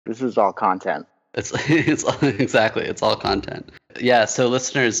This is all content. It's exactly, it's all content. Yeah, so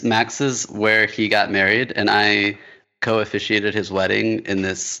listeners, Max is where he got married, and I co-officiated his wedding in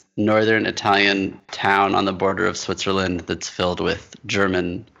this northern Italian town on the border of Switzerland that's filled with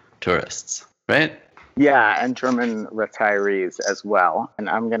German tourists, right? Yeah, and German retirees as well. And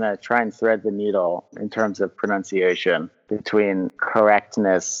I'm going to try and thread the needle in terms of pronunciation between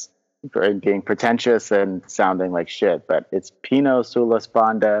correctness and being pretentious and sounding like shit. But it's Pino sulla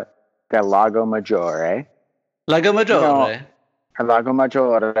sponda del Lago Maggiore. Lago Maggiore. Lago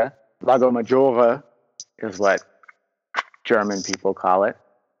Maggiore. Lago Maggiore is what German people call it.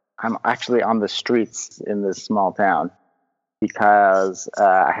 I'm actually on the streets in this small town because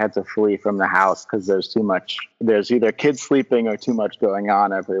I had to flee from the house because there's either kids sleeping or too much going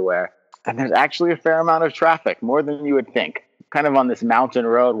on everywhere. And there's actually a fair amount of traffic, more than you would think. Kind of on this mountain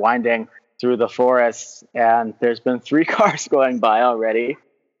road winding through the forest, and there's been 3 cars going by already.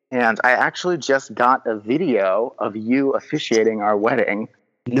 And I actually just got a video of you officiating our wedding.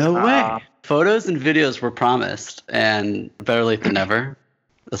 No way. Photos and videos were promised, and better late than never.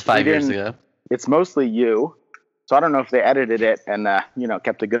 It was 5 years ago. It's mostly you. So I don't know if they edited it and,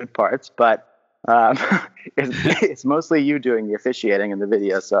 kept the good parts, but it's mostly you doing the officiating in the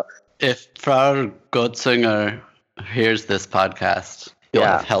video. So if Frau Gotzinger hears this podcast, you'll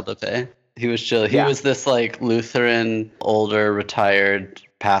have held up, eh? He was chill. He was this like Lutheran, older, retired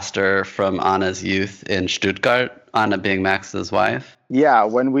pastor from Anna's youth in Stuttgart, Anna being Max's wife. Yeah,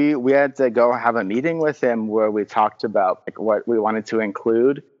 when we had to go have a meeting with him where we talked about like what we wanted to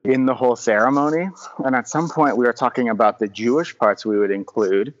include in the whole ceremony. And at some point we were talking about the Jewish parts we would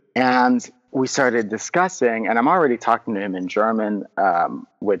include. And we started discussing, and I'm already talking to him in German,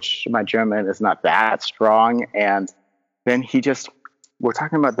 which my German is not that strong. And then we're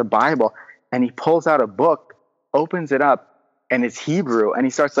talking about the Bible, and he pulls out a book, opens it up, and it's Hebrew, and he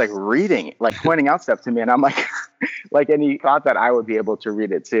starts like reading, like pointing out stuff to me, and I'm like, and he thought that I would be able to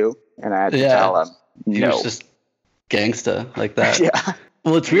read it too, and I had to tell him, no. He was just gangsta like that. Yeah.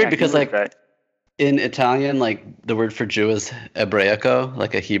 Well, it's weird because like in Italian, like the word for Jew is Hebraico,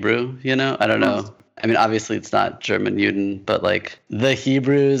 like a Hebrew, I don't know. I mean, obviously it's not German Juden, but like the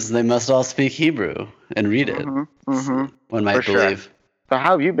Hebrews, they must all speak Hebrew and read it. One might believe. Sure. So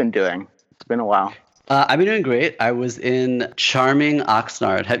how have you been doing? It's been a while. I've been doing great. I was in charming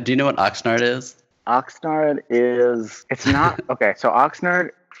Oxnard. Do you know what Oxnard is? Oxnard is, it's not, okay, so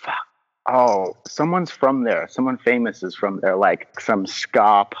Oxnard, someone's from there. Someone famous is from there, like some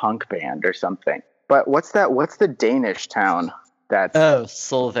ska punk band or something. But what's the Danish town that's... Oh,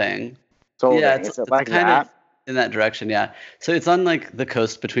 Solvang. Yeah, it's like kind of in that direction, yeah. So it's on like the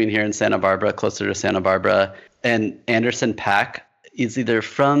coast between here and Santa Barbara, closer to Santa Barbara. And Anderson .Paak is either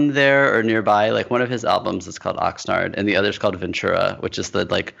from there or nearby. Like one of his albums is called Oxnard, and the other is called Ventura, which is the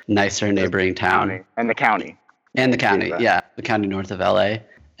like nicer neighboring town. And the county. And the county, yeah, the county north of LA.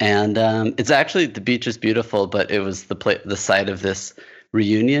 And it's actually, the beach is beautiful, but it was the site of this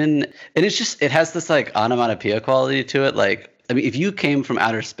reunion, and it has this like onomatopoeia quality to it. Like, I mean, if you came from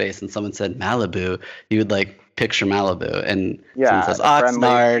outer space and someone said Malibu, you would like picture Malibu, and someone says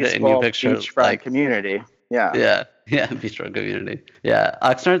Oxnard, and you picture like community. Yeah, beachfront community. Yeah,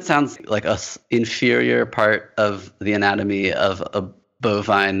 Oxnard sounds like a inferior part of the anatomy of a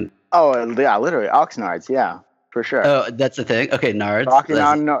bovine. Oh yeah, literally Oxnards. Yeah, for sure. Oh, that's the thing. Okay, nards.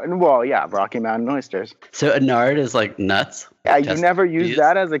 Rocky Mountain oysters. So a nard is like nuts. Yeah, you never used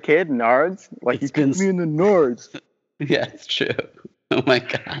that as a kid, nards. Like you put me in the nards. Yeah, it's true. Oh my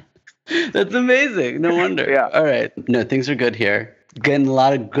god, that's amazing. No wonder. Yeah. All right. No, things are good here. Getting a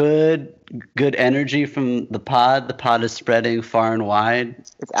lot of good energy from the pod. The pod is spreading far and wide.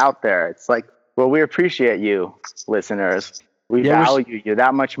 It's out there. It's like, well, we appreciate you, listeners. We value you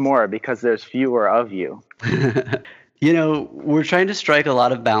that much more because there's fewer of you. We're trying to strike a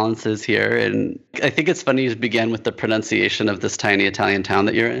lot of balances here. And I think it's funny you began with the pronunciation of this tiny Italian town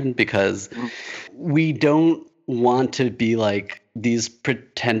that you're in, because we don't want to be like these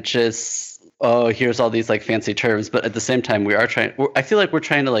pretentious, here's all these like fancy terms. But at the same time, I feel like we're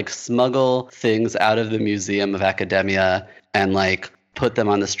trying to like smuggle things out of the Museum of Academia and like put them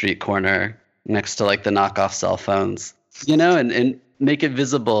on the street corner next to like the knockoff cell phones, and make it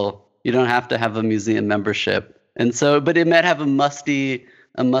visible. You don't have to have a museum membership. And so, but it might have a musty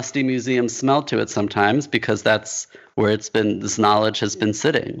museum smell to it sometimes, because that's where this knowledge has been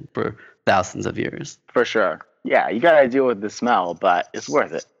sitting for thousands of years. For sure. Yeah, you got to deal with the smell, but it's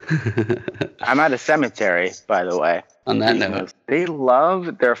worth it. I'm at a cemetery, by the way. On that note. They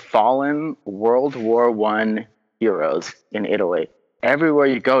love their fallen World War I heroes in Italy. everywhere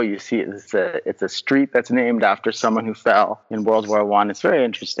you go, you see it's a street that's named after someone who fell in World War One. It's very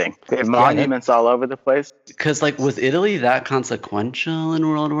interesting. They have monuments all over the place. Because like, was Italy that consequential in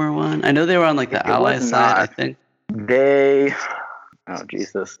World War One? I know they were on like the Allied side, I think. Oh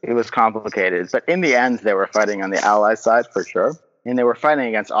Jesus, it was complicated. But in the end, they were fighting on the Allied side for sure. And they were fighting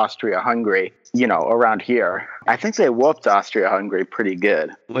against Austria-Hungary, around here. I think they whooped Austria-Hungary pretty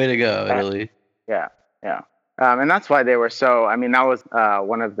good. Way to go, Italy. Yeah. And that's why they were so, that was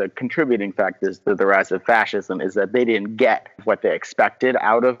one of the contributing factors to the rise of fascism, is that they didn't get what they expected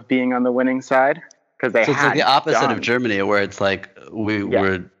out of being on the winning side. Because it's like the opposite of Germany, where it's like we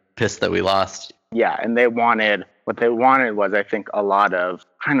were pissed that we lost. Yeah, and what they wanted was, I think, a lot of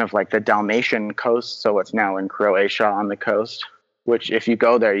kind of like the Dalmatian coast, so it's now in Croatia on the coast, which if you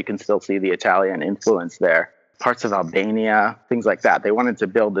go there, you can still see the Italian influence there. Parts of Albania, things like that. They wanted to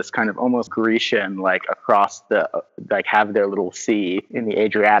build this kind of almost Grecian, like across have their little sea in the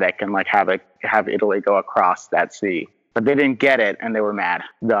Adriatic and like have Italy go across that sea. But they didn't get it, and they were mad.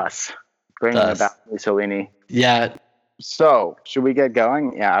 Thus, bringing about Mussolini. Yeah. So, should we get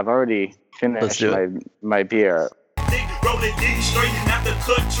going? Yeah, I've already finished my beer.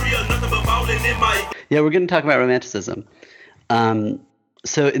 Yeah, we're going to talk about romanticism.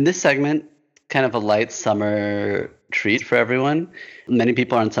 So in this segment, kind of a light summer treat for everyone. Many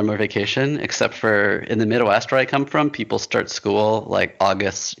people are on summer vacation, except for in the Midwest where I come from, people start school like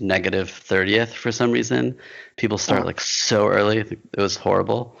August -30th for some reason. People start like so early. It was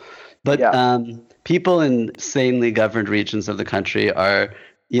horrible. But people in sanely governed regions of the country are,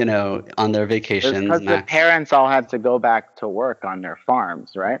 on their vacations. Because the parents all had to go back to work on their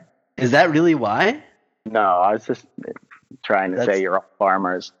farms, right? Is that really why? No, I was just trying to say you're all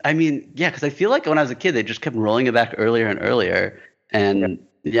farmers. I mean, yeah, because I feel like when I was a kid, they just kept rolling it back earlier and earlier. And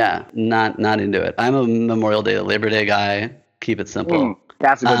not into it. I'm a Memorial Day, Labor Day guy. Keep it simple.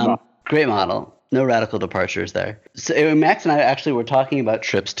 That's a good model. Great model. No radical departures there. So Max and I actually were talking about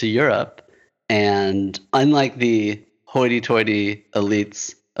trips to Europe. And unlike the hoity-toity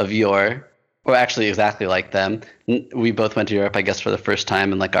elites of yore, or actually exactly like them, we both went to Europe, I guess, for the first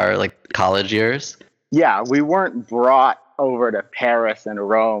time in like our college years. Yeah, we weren't brought over to Paris and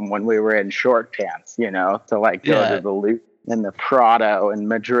Rome when we were in short pants, to go to the Louvre and the Prado in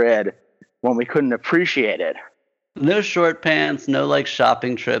Madrid when we couldn't appreciate it. No short pants, no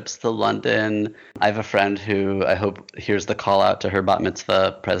shopping trips to London. I have a friend who I hope hears the call out to her bat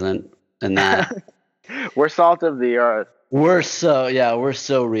mitzvah present in that. We're salt of the earth. We're so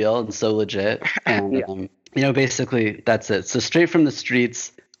real and so legit. And, basically that's it. So straight from the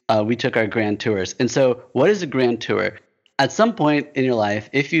streets, we took our grand tours. And so what is a grand tour? At some point in your life,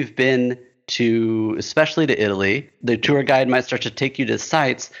 if you've been especially to Italy, the tour guide might start to take you to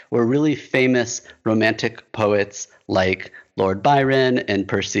sites where really famous romantic poets like Lord Byron and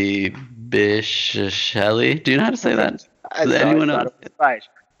Percy Bysshe Shelley. Do you know how to say that? Does anyone know?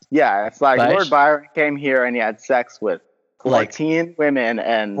 Yeah, it's like Lord Byron came here and he had sex with 14 women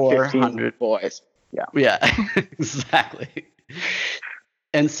and 15 boys. Yeah, exactly.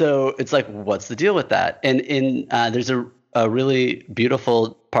 And so it's like, what's the deal with that? And there's a really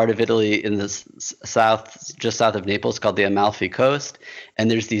beautiful part of Italy in the south, just south of Naples, called the Amalfi Coast.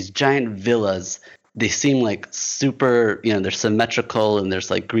 And there's these giant villas. They seem like super, they're symmetrical, and there's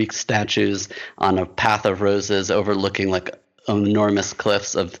Greek statues on a path of roses overlooking enormous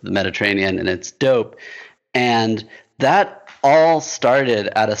cliffs of the Mediterranean, and it's dope. And that all started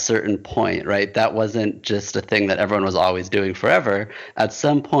at a certain point, right? That wasn't just a thing that everyone was always doing forever. At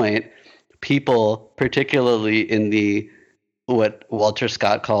some point, people, particularly in what Walter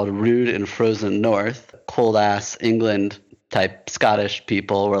Scott called rude and frozen north, cold-ass England type Scottish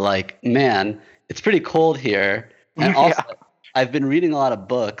people, were like, man, it's pretty cold here. And also, I've been reading a lot of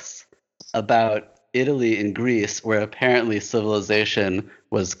books about Italy and Greece, where apparently civilization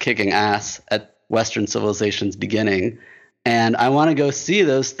was kicking ass at Western civilization's beginning, and I want to go see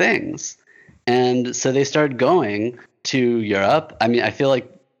those things. And so they started going to Europe. I mean, I feel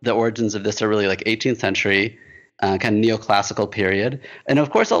like the origins of this are really 18th century, kind of neoclassical period. And of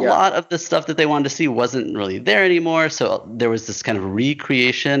course, a lot of the stuff that they wanted to see wasn't really there anymore. So there was this kind of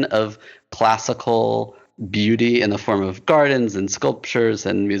recreation of classical beauty in the form of gardens and sculptures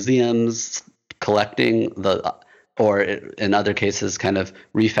and museums, collecting or in other cases, kind of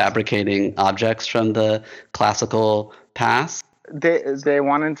refabricating objects from the classical past. They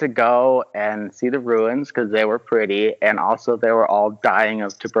wanted to go and see the ruins because they were pretty, and also they were all dying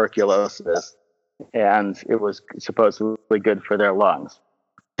of tuberculosis, and it was supposedly good for their lungs.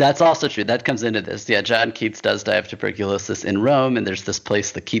 That's also true. That comes into this. Yeah, John Keats does die of tuberculosis in Rome, and there's this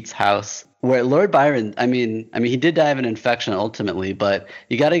place, the Keats House, where Lord Byron, I mean, he did die of an infection ultimately, but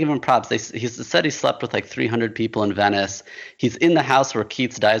you got to give him props. He said he slept with like 300 people in Venice. He's in the house where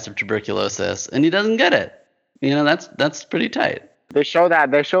Keats dies of tuberculosis, and he doesn't get it. You know, that's pretty tight. They show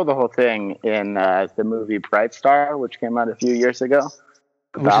the whole thing in the movie Bright Star, which came out a few years ago.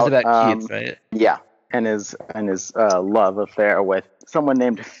 Which is about Keats, right? Yeah, and his love affair with someone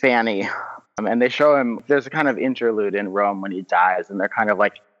named Fanny. And they show him, there's a kind of interlude in Rome when he dies, and they're kind of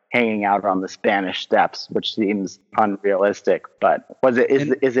like hanging out on the Spanish Steps, which seems unrealistic. But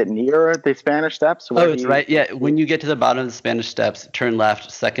is it near the Spanish Steps? It's right. Yeah, when you get to the bottom of the Spanish Steps, turn left,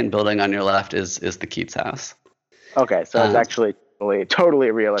 second building on your left is the Keats House. Okay, so it's actually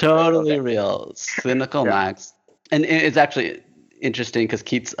totally realistic. Totally real. Cynical Max. And it's actually interesting because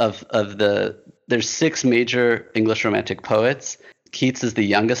Keats there's 6 major English Romantic poets. Keats is the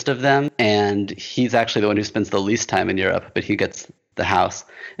youngest of them, and he's actually the one who spends the least time in Europe, but he gets the house.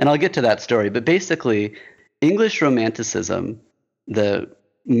 And I'll get to that story. But basically, English Romanticism, the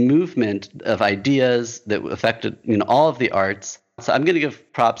movement of ideas that affected all of the arts. So I'm going to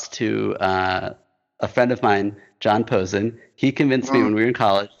give props to a friend of mine, John Posen. He convinced me when we were in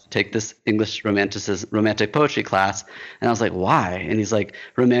college to take this English romantic poetry class. And I was like, why? And he's like,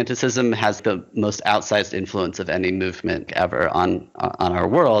 Romanticism has the most outsized influence of any movement ever on our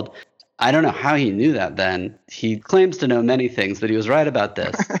world. I don't know how he knew that then. He claims to know many things, but he was right about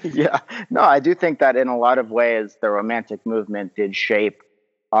this. Yeah. No, I do think that in a lot of ways, the Romantic movement did shape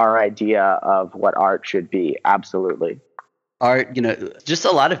our idea of what art should be. Absolutely. Art, just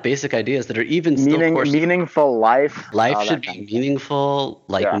a lot of basic ideas that are even still meaningful life. Life should be meaningful.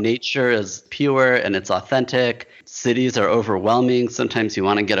 Nature is pure and it's authentic. Cities are overwhelming. Sometimes you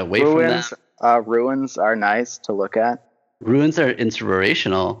want to get away from them. Ruins are nice to look at. Ruins are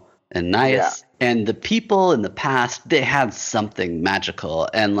inspirational and nice. Yeah. And the people in the past, they had something magical.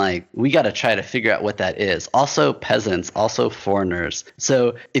 And we got to try to figure out what that is. Also peasants, also foreigners.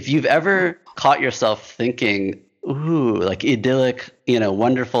 So if you've ever caught yourself thinking, idyllic,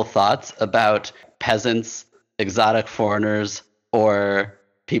 wonderful thoughts about peasants, exotic foreigners, or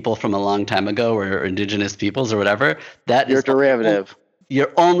people from a long time ago, or indigenous peoples or whatever, that is derivative.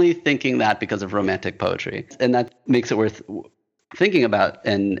 You're only thinking that because of Romantic poetry. And that makes it worth thinking about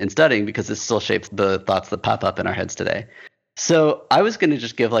and studying, because it still shapes the thoughts that pop up in our heads today. So I was going to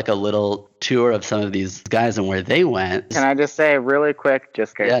just give a little tour of some of these guys and where they went. Can I just say really quick,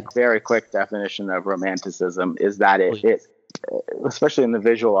 very quick definition of Romanticism is that it, especially in the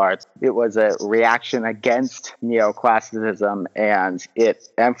visual arts, it was a reaction against neoclassicism, and it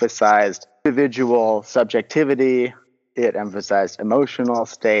emphasized individual subjectivity. It emphasized emotional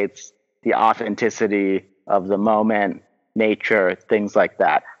states, the authenticity of the moment, nature, things like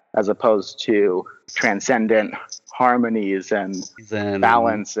that, as opposed to transcendent harmonies and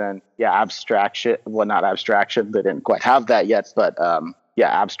balance and abstraction. Well, not abstraction, they didn't quite have that yet, but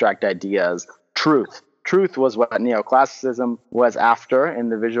abstract ideas. Truth was what neoclassicism was after in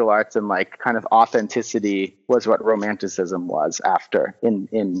the visual arts, and kind of authenticity was what Romanticism was after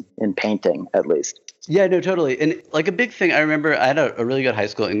in painting, at least. Yeah, no, totally. And a big thing, I remember I had a really good high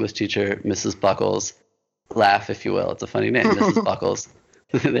school English teacher, Mrs. Buckles. Laugh, if you will. It's a funny name, Mrs. Buckles.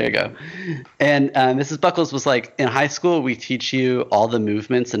 There you go. And Mrs. Buckles was in high school, we teach you all the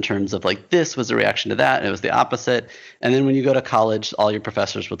movements in terms of this was a reaction to that, and it was the opposite. And then when you go to college, all your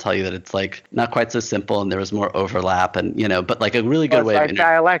professors will tell you that it's not quite so simple, and there was more overlap, and but a really good way of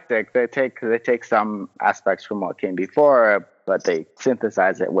dialectic. They take some aspects from what came before, but they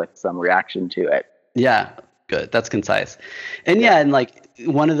synthesize it with some reaction to it. Yeah, good. That's concise. And and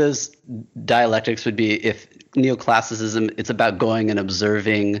one of those dialectics would be, if neoclassicism, it's about going and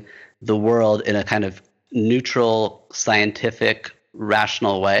observing the world in a kind of neutral, scientific,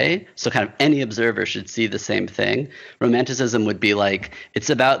 rational way. So kind of any observer should see the same thing. Romanticism would be it's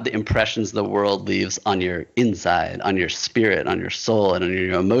about the impressions the world leaves on your inside, on your spirit, on your soul, and on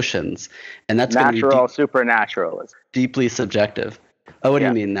your emotions. And that's natural supernaturalism. Deeply subjective. Oh, what do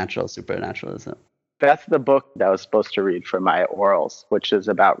you mean natural supernaturalism? That's the book that I was supposed to read for my orals, which is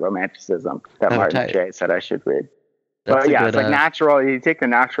about Romanticism that Martin Jay said I should read. But it's natural. You take the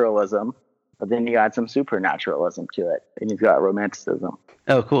naturalism, but then you add some supernaturalism to it, and you've got Romanticism.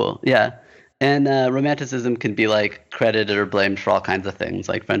 Oh, cool. Yeah. And Romanticism can be like credited or blamed for all kinds of things,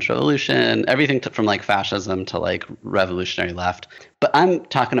 like French Revolution, everything from like fascism to like revolutionary left. But I'm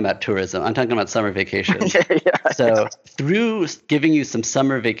talking about tourism. I'm talking about summer vacations. So through giving you some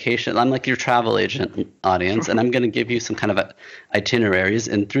summer vacation, I'm like your travel agent audience, and I'm going to give you some kind of itineraries.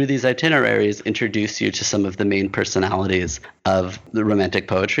 And through these itineraries, introduce you to some of the main personalities of the Romantic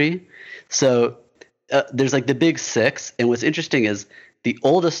poetry. So there's like the big six. And what's interesting is the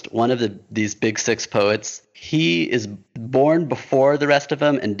oldest one of these big six poets, he is born before the rest of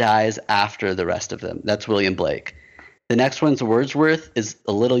them and dies after the rest of them. That's William Blake. The next one's Wordsworth, is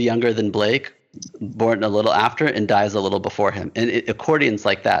a little younger than Blake, born a little after and dies a little before him. And accordion's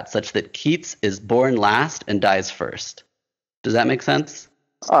like that, such that Keats is born last and dies first. Does that make sense?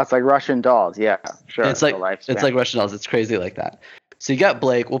 Oh, it's like Russian dolls. Yeah, sure. It's like Russian dolls. It's crazy like that. So you got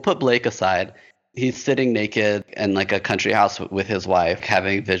Blake. We'll put Blake aside. He's sitting naked in like a country house with his wife,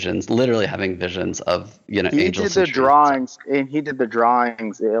 having visions, literally having visions of, angels. He did the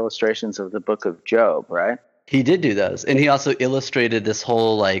drawings, the illustrations of the Book of Job, right? He did do those. And he also illustrated this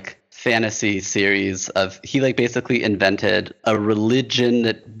whole like fantasy series he like basically invented a religion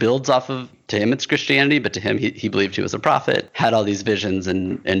that builds off of, to him it's Christianity, but to him he believed he was a prophet, had all these visions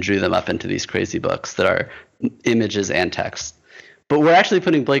and drew them up into these crazy books that are images and text. But we're actually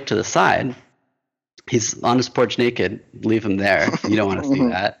putting Blake to the side. He's on his porch naked. Leave him there. You don't want to see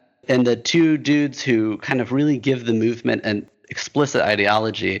that. And the two dudes who kind of really give the movement an explicit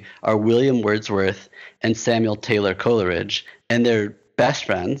ideology are William Wordsworth and Samuel Taylor Coleridge. And they're best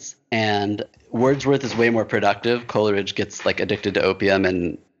friends. And Wordsworth is way more productive. Coleridge gets like addicted to opium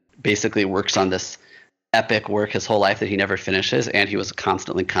and basically works on this epic work his whole life that he never finishes. And he was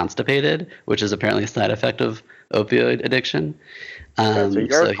constantly constipated, which is apparently a side effect of opioid addiction. So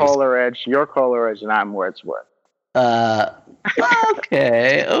you're Coleridge, and I'm Wordsworth.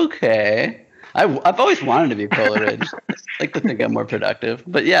 Okay. I've always wanted to be Coleridge. I like to think I'm more productive.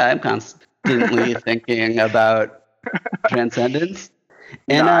 But yeah, I'm constantly thinking about transcendence.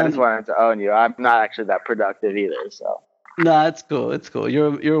 And I just wanted to own you. I'm not actually that productive either. So no, it's cool. It's cool.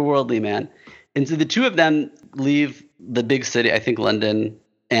 You're a worldly man. And so the two of them leave the big city, I think London,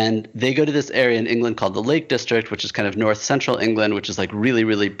 and they go to this area in England called the Lake District, which is kind of north central England, which is like really,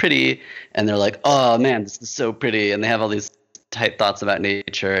 really pretty. And they're like, oh man, this is so pretty. And they have all these tight thoughts about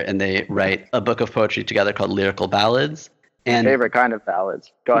nature, and they write a book of poetry together called Lyrical Ballads. And my favorite kind of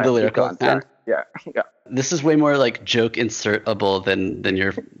ballads. Go ahead. The lyrical kind? Yeah. This is way more like joke insertable than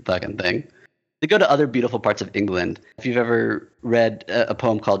your fucking thing. They go to other beautiful parts of England. If you've ever read a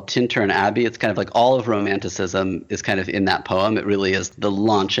poem called Tintern Abbey, it's kind of like all of Romanticism is kind of in that poem. It really is the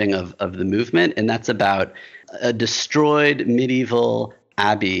launching of the movement. And that's about a destroyed medieval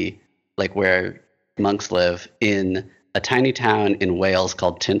abbey, like where monks live, in a tiny town in Wales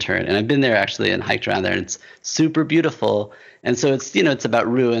called Tintern. And I've been there actually and hiked around there, and it's super beautiful. And so it's, it's about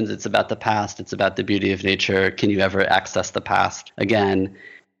ruins. It's about the past. It's about the beauty of nature. Can you ever access the past again?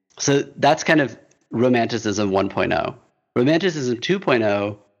 So that's kind of Romanticism 1.0. Romanticism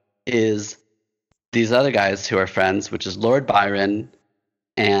 2.0 is these other guys who are friends, which is Lord Byron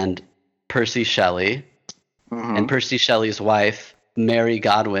and Percy Shelley. Mm-hmm. And Percy Shelley's wife, Mary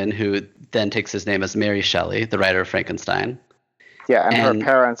Godwin, who then takes his name as Mary Shelley, the writer of Frankenstein. Yeah, and her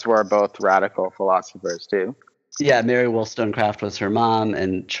parents were both radical philosophers too. Yeah, Mary Wollstonecraft was her mom,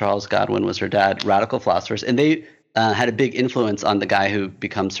 and Charles Godwin was her dad, radical philosophers. And they had a big influence on the guy who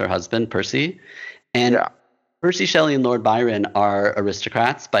becomes her husband, Percy. And Percy Shelley and Lord Byron are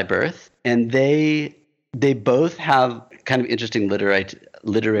aristocrats by birth, and they both have kind of interesting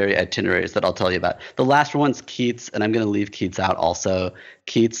literary itineraries that I'll tell you about. The last one's Keats, and I'm going to leave Keats out also.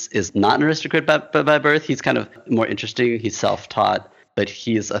 Keats is not an aristocrat by birth. He's kind of more interesting. He's self-taught, but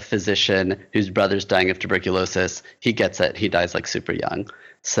he's a physician whose brother's dying of tuberculosis. He gets it. He dies like super young.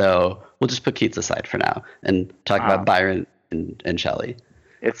 So we'll just put Keats aside for now and talk about Byron and Shelley.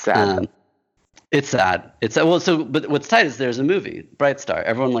 It's sad. It's sad. But what's tight is there's a movie, Bright Star.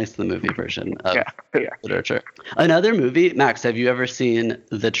 Everyone likes the movie version of literature. Another movie, Max, have you ever seen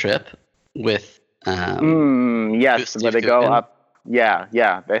The Trip with yes, where they go up.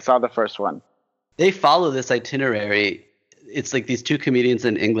 Yeah. They saw the first one. They follow this itinerary. It's like these two comedians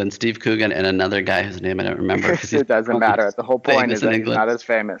in England, Steve Coogan and another guy whose name I don't remember. It doesn't matter. The whole point is that he's not as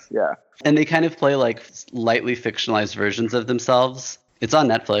famous. Yeah. And they kind of play like lightly fictionalized versions of themselves. It's on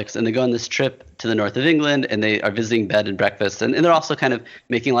Netflix, and they go on this trip to the north of England, and they are visiting bed and breakfast, and they're also kind of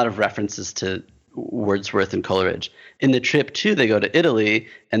making a lot of references to Wordsworth and Coleridge. In the trip, too, they go to Italy,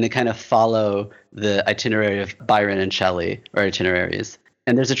 and they kind of follow the itinerary of Byron and Shelley, or itineraries.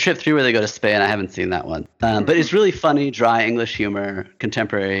 And there's a trip through where they go to Spain. I haven't seen that one. But it's really funny, dry English humor,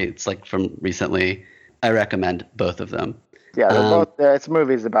 contemporary. It's like from recently. I recommend both of them. Yeah, they're both. It's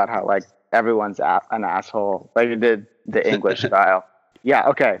movies about how like everyone's an asshole, like the English style. Yeah.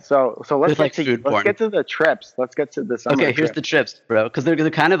 Okay. So let's get to the trips. Let's get to the summer. Okay. Here's the trips, bro, because they're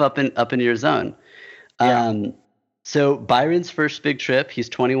kind of up in your zone. Yeah. So Byron's first big trip. He's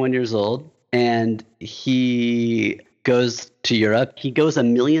 21 years old, and he goes to Europe. He goes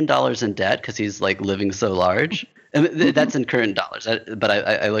 $1 million in debt because he's like living so large. And that's in current dollars, but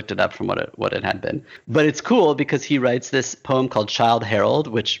I looked it up from what it had been. But it's cool because he writes this poem called Childe Harold,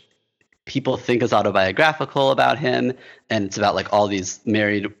 which people think is autobiographical about him, and it's about like all these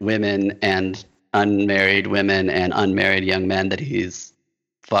married women and unmarried women and unmarried young men that he's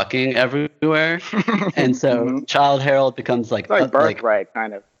fucking everywhere. And so Childe Harold becomes like Birthright,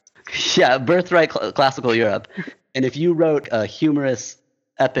 kind of. Yeah, Birthright classical Europe. And if you wrote a humorous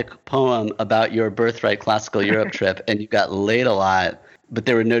epic poem about your Birthright classical Europe trip and you got laid a lot, but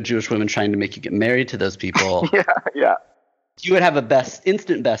there were no Jewish women trying to make you get married to those people, yeah, you would have a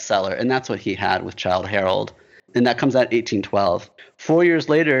instant bestseller. And that's what he had with Childe Harold. And that comes out 1812. 4 years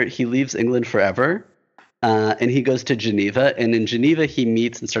later, he leaves England forever, and he goes to Geneva. And in Geneva, he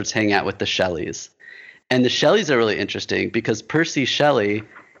meets and starts hanging out with the Shelleys. And the Shelleys are really interesting because Percy Shelley,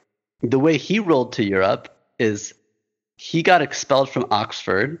 the way he rolled to Europe is he got expelled from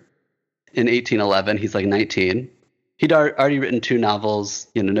Oxford in 1811. He's like 19. He'd already written 2 novels,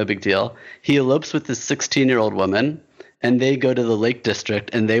 no big deal. He elopes with this 16-year-old woman, and they go to the Lake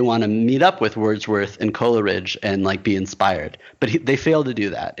District, and they want to meet up with Wordsworth and Coleridge and like be inspired. But they fail to do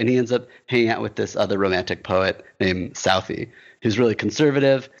that, and he ends up hanging out with this other romantic poet named Southey, who's really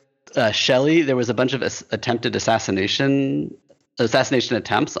conservative. Shelley, there was a bunch of attempted assassination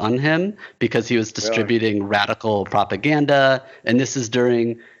attempts on him because he was distributing radical propaganda. And this is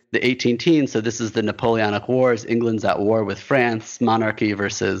during the 18 teens. So this is the Napoleonic Wars. England's at war with France, monarchy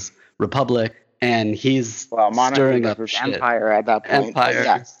versus republic. And he's stirring up shit. Empire at that point. Empire.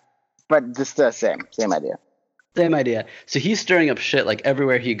 Yes. But just the same idea. Same idea. So he's stirring up shit like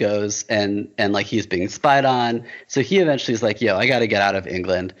everywhere he goes, and like he's being spied on. So he eventually is like, yo, I got to get out of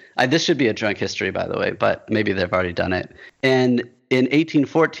England. This should be a drunk history, by the way, but maybe they've already done it. And in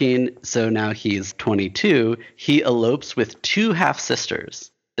 1814, so now he's 22, he elopes with 2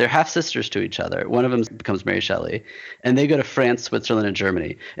 half-sisters. They're half-sisters to each other. One of them becomes Mary Shelley. And they go to France, Switzerland, and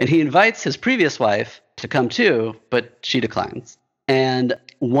Germany. And he invites his previous wife to come too, but she declines. And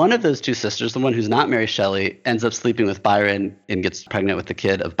one of those 2 sisters, the one who's not Mary Shelley, ends up sleeping with Byron and gets pregnant with the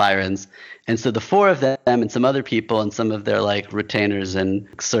kid of Byron's. And so the 4 of them and some other people and some of their like retainers and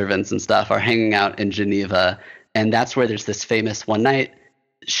servants and stuff are hanging out in Geneva. And that's where there's this famous one night,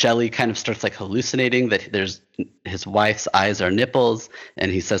 Shelley kind of starts like hallucinating that his wife's eyes are nipples,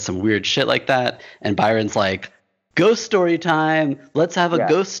 and he says some weird shit like that. And Byron's like, ghost story time. Let's have a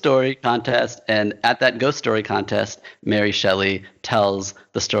ghost story contest. And at that ghost story contest, Mary Shelley tells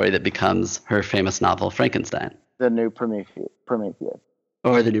the story that becomes her famous novel, Frankenstein. The New Prometheus.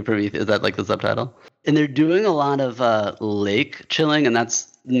 Or The New Prometheus. Is that like the subtitle? And they're doing a lot of lake chilling, and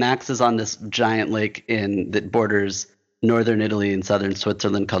Max is on this giant lake that borders northern Italy and southern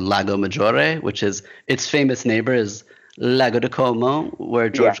Switzerland called Lago Maggiore, which is its famous neighbor is Lago di Como, where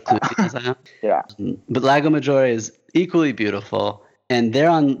George Clooney is at. Yeah. But Lago Maggiore is equally beautiful, and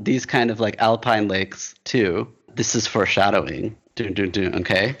they're on these kind of like alpine lakes too. This is foreshadowing.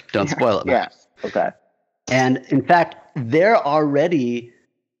 Okay, don't spoil it. Yes. Okay. And in fact, they're already.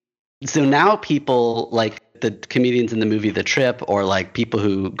 So now people like the comedians in the movie The Trip, or like people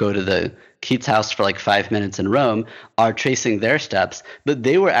who go to the Keats house for like 5 minutes in Rome, are tracing their steps, but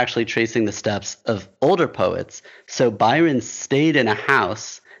they were actually tracing the steps of older poets. So Byron stayed in a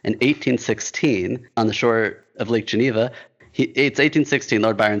house in 1816 on the shore of Lake Geneva. It's 1816.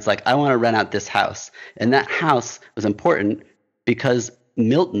 Lord Byron's like, I want to rent out this house. And that house was important because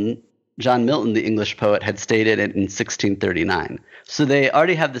John Milton, the English poet, had stayed in it in 1639. So they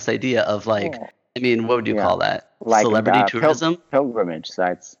already have this idea of like, what would you call that? Like celebrity tourism? Pilgrimage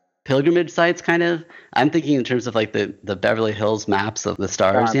sites. Pilgrimage sites, kind of. I'm thinking in terms of like the Beverly Hills maps of the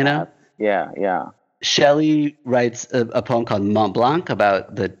stars, Yeah. Shelley writes a poem called Mont Blanc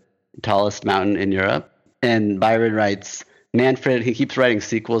about the tallest mountain in Europe. And Byron writes Manfred. He keeps writing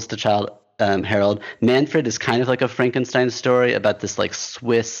sequels to Childe Harold. Manfred is kind of like a Frankenstein story about this like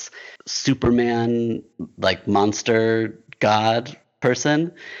Swiss Superman, like monster god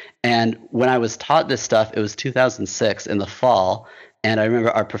person. And when I was taught this stuff, it was 2006 in the fall. And I remember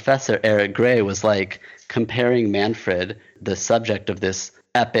our professor, Eric Gray, was like comparing Manfred, the subject of this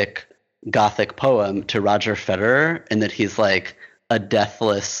epic Gothic poem, to Roger Federer, and that he's like a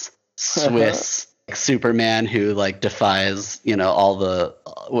deathless Swiss Superman who like defies, all the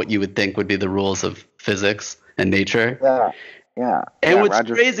what you would think would be the rules of physics and nature. Yeah. And what's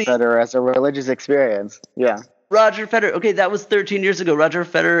Roger crazy, Federer as a religious experience. Yeah. Roger Federer. Okay, that was 13 years ago. Roger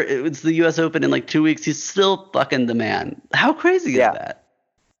Federer, it was the U.S. Open in like 2 weeks. He's still fucking the man. How crazy is that?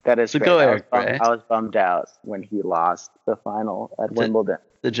 That is so great. Go, Eric. I was bummed out when he lost the final at Wimbledon.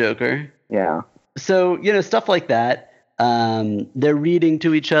 The Joker. Yeah. So, stuff like that. They're reading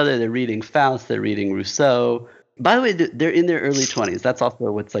to each other. They're reading Faust. They're reading Rousseau. By the way, they're in their early 20s. That's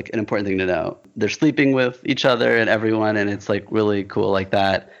also what's like an important thing to know. They're sleeping with each other and everyone, and it's like really cool like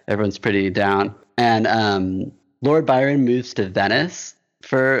that. Everyone's pretty down. And Lord Byron moves to Venice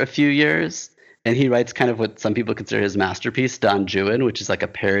for a few years. And he writes kind of what some people consider his masterpiece, Don Juan, which is like a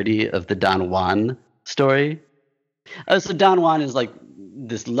parody of the Don Juan story. So Don Juan is like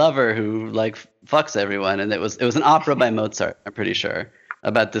this lover who like fucks everyone. And it was an opera by Mozart, I'm pretty sure,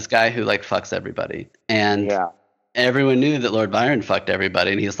 about this guy who like fucks everybody. And everyone knew that Lord Byron fucked everybody.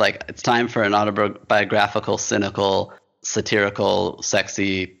 And he's like, it's time for an autobiographical, cynical, satirical,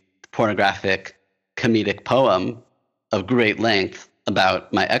 sexy, pornographic, comedic poem of great length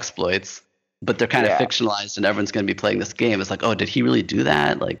about my exploits. But they're kind of fictionalized, and everyone's going to be playing this game. It's like, oh, did he really do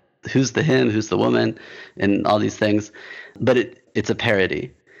that? Like, who's the him? Who's the woman? And all these things. But it's a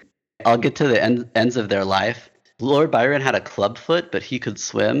parody. I'll get to the ends of their life. Lord Byron had a club foot, but he could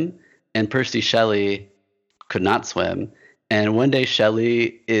swim. And Percy Shelley could not swim. And one day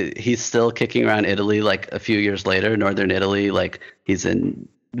Shelley, he's still kicking around Italy like a few years later, northern Italy. Like he's in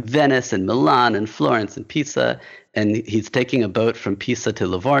Venice and Milan and Florence and Pisa. And he's taking a boat from Pisa to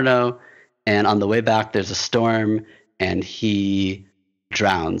Livorno. And on the way back, there's a storm, and he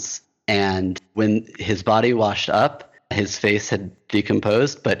drowns. And when his body washed up, his face had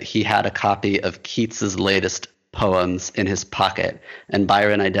decomposed, but he had a copy of Keats's latest poems in his pocket. And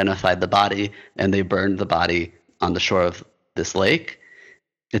Byron identified the body, and they burned the body on the shore of this lake.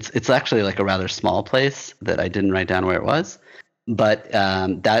 It's actually like a rather small place that I didn't write down where it was. But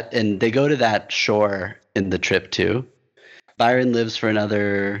and they go to that shore in the trip too. Byron lives for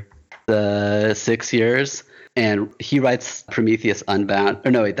another 6 years, and he writes Prometheus Unbound.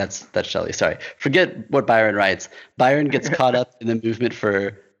 Or no, wait, that's Shelley. Sorry, forget what Byron writes. Byron gets caught up in the movement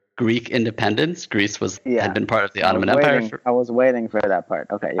for Greek independence. Greece had been part of the Ottoman Empire. I was waiting for that part.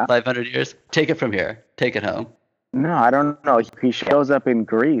 Okay, 500 years. Take it from here. Take it home. No, I don't know. He shows up in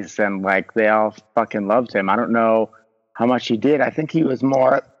Greece, and like they all fucking loved him. I don't know how much he did. I think he was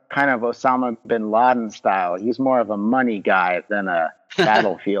more kind of Osama bin Laden style. He's more of a money guy than a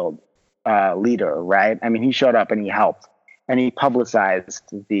battlefield leader, right? I mean, he showed up and he helped, and he publicized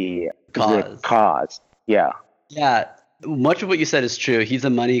the cause. Yeah. Much of what you said is true. He's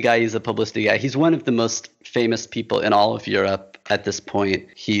a money guy. He's a publicity guy. He's one of the most famous people in all of Europe at this point.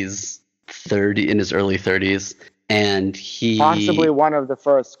 He's 30, in his early 30s, and he possibly one of the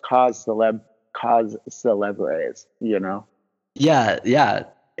first cause célèbres. Yeah.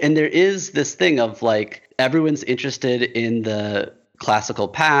 And there is this thing of like everyone's interested in the classical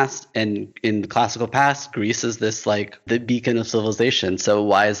past, and in the classical past, Greece is this like the beacon of civilization. So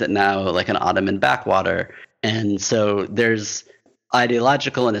why is it now like an Ottoman backwater? And so there's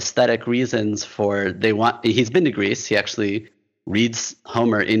ideological and aesthetic reasons for he's been to Greece. He actually reads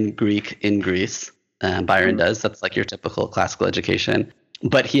Homer in Greek in Greece. Byron does. That's like your typical classical education.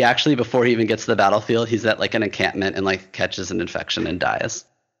 But he actually, before he even gets to the battlefield, he's at like an encampment and like catches an infection and dies.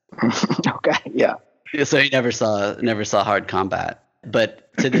 Okay, yeah. So he never saw hard combat.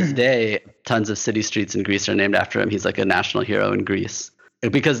 But to this day, tons of city streets in Greece are named after him. He's like a national hero in Greece.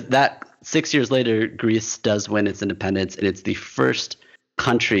 Because that 6 years later, Greece does win its independence, and it's the first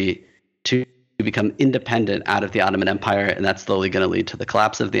country to become independent out of the Ottoman Empire, and that's slowly going to lead to the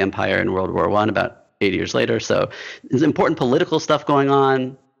collapse of the empire in World War I about 80 years later. So there's important political stuff going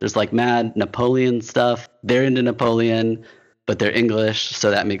on. There's like mad Napoleon stuff. They're into Napoleon, but they're English,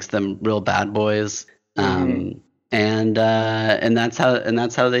 so that makes them real bad boys. And that's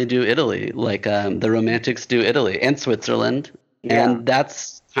how they do Italy. Like the Romantics do Italy and Switzerland. Yeah. And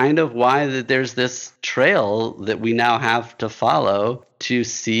that's kind of why there's this trail that we now have to follow to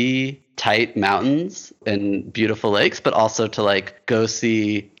see tight mountains and beautiful lakes, but also to like go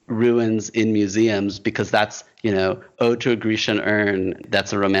see ruins in museums, because that's, Ode to a Grecian Urn,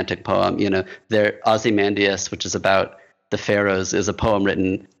 that's a Romantic poem. There, Ozymandias, which is about the pharaohs, is a poem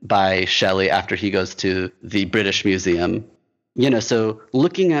written by Shelley after he goes to the British Museum. So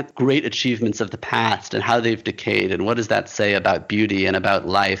looking at great achievements of the past and how they've decayed, and what does that say about beauty and about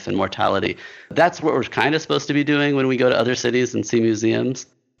life and mortality, that's what we're kind of supposed to be doing when we go to other cities and see museums.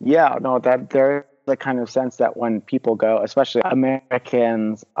 Yeah, no, that there's the kind of sense that when people go, especially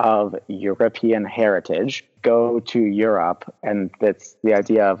Americans of European heritage, go to Europe, and it's the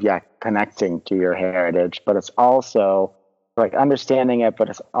idea of, connecting to your heritage, but it's also like understanding it, but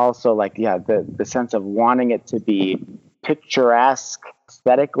it's also like, the sense of wanting it to be picturesque,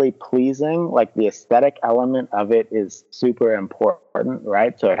 aesthetically pleasing. Like the aesthetic element of it is super important,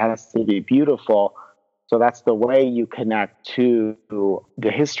 right? So it has to be beautiful. So that's the way you connect to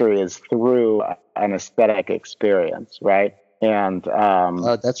the history, is through an aesthetic experience, right? And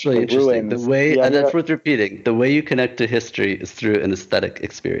that's really interesting. The way that's worth repeating. The way you connect to history is through an aesthetic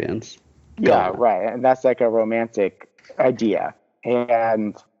experience. Right. And that's like a romantic idea.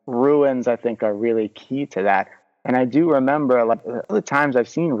 And ruins, I think, are really key to that. And I do remember, like, the times I've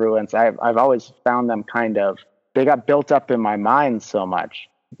seen ruins, I've always found them they got built up in my mind so much,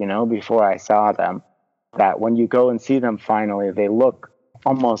 before I saw them, that when you go and see them finally, they look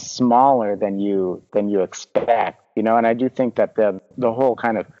almost smaller than you expect, and I do think that the whole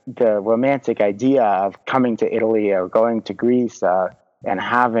kind of the romantic idea of coming to Italy or going to Greece and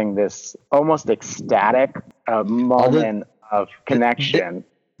having this almost ecstatic moment of connection.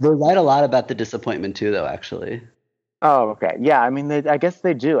 They write a lot about the disappointment too, though, actually. Oh, okay. Yeah, I mean, I guess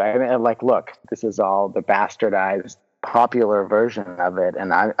they do. I mean, like, look, this is all the bastardized popular version of it,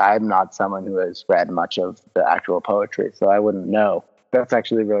 and I'm not someone who has read much of the actual poetry, so I wouldn't know. That's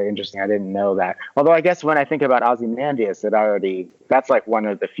actually really interesting. I didn't know that. Although I guess when I think about Ozymandias, that's like one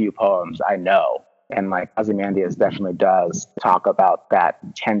of the few poems I know. And like Ozymandias definitely does talk about that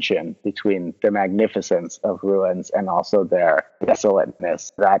tension between the magnificence of ruins and also their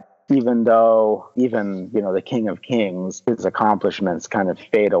desolateness, that even though the King of Kings, his accomplishments kind of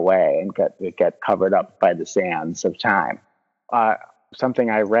fade away and get covered up by the sands of time. Something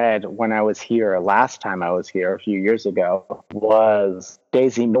I read when I was here, last time I was here a few years ago, was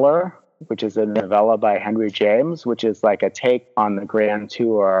Daisy Miller, which is a novella by Henry James, which is like a take on the Grand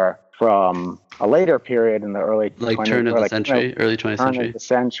Tour from a later period in the early 20th, turn of the century, early 20th century. Turn of the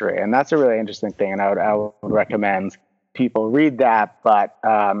century. And that's a really interesting thing. And I would recommend people read that, but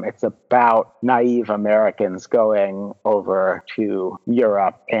it's about naive Americans going over to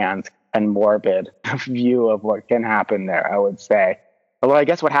Europe and morbid view of what can happen there, I would say. Although I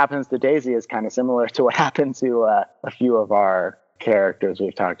guess what happens to Daisy is kind of similar to what happened to a few of our characters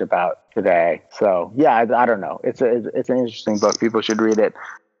we've talked about today. So yeah, I don't know. It's an interesting book. People should read it.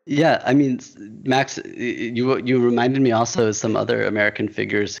 Yeah, I mean, Max, you reminded me also of some other American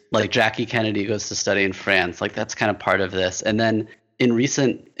figures, like Jackie Kennedy goes to study in France. Like that's kind of part of this. And then in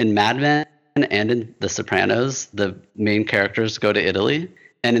Mad Men and in The Sopranos, the main characters go to Italy.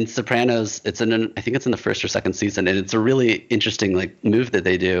 And in Sopranos, I think it's in the first or second season, and it's a really interesting like move that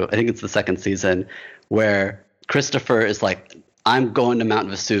they do. I think it's the second season where Christopher is like, I'm going to Mount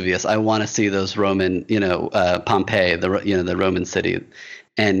Vesuvius. I want to see those Roman, Pompeii, the Roman city.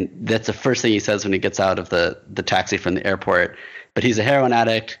 And that's the first thing he says when he gets out of the taxi from the airport. But he's a heroin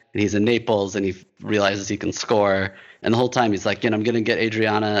addict, and he's in Naples, and he realizes he can score. And the whole time he's like, I'm going to get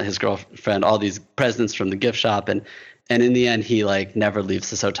Adriana, his girlfriend, all these presents from the gift shop. And in the end, he like never leaves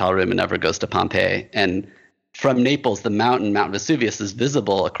his hotel room and never goes to Pompeii. And from Naples, the Mount Vesuvius is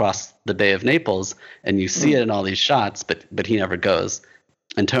visible across the Bay of Naples, and you see it in all these shots, but he never goes.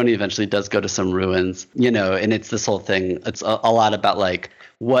 And Tony eventually does go to some ruins, and it's this whole thing. It's a lot about like,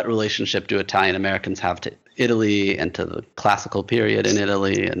 what relationship do Italian Americans have to Italy and to the classical period in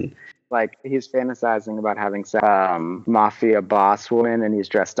Italy? And like he's fantasizing about having some mafia boss woman, and he's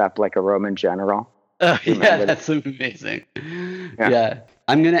dressed up like a Roman general. Oh, yeah, that's amazing. Yeah.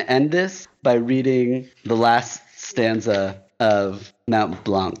 I'm going to end this by reading the last stanza of Mount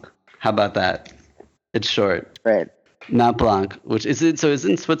Blanc. How about that? It's short. Right. Mount Blanc, which is it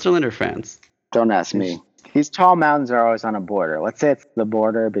in Switzerland or France? Don't ask me. These tall mountains are always on a border. Let's say it's the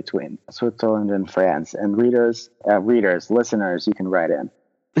border between Switzerland and France. And readers, listeners, you can write in.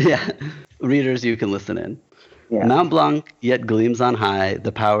 Yeah, readers, you can listen in. Yeah. Mount Blanc yet gleams on high,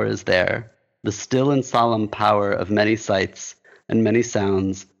 the power is there. The still and solemn power of many sights and many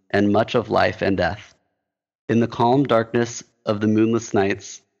sounds and much of life and death. In the calm darkness of the moonless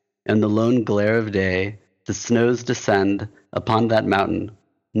nights and the lone glare of day, the snows descend upon that mountain.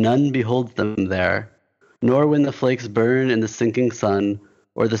 None beholds them there, nor when the flakes burn in the sinking sun,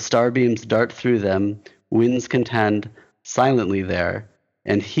 or the starbeams dart through them, winds contend silently there,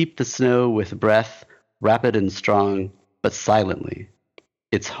 and heap the snow with breath, rapid and strong, but silently.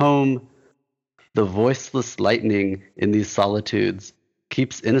 Its home, the voiceless lightning in these solitudes,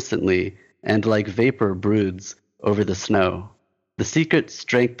 keeps innocently, and like vapor broods over the snow. The secret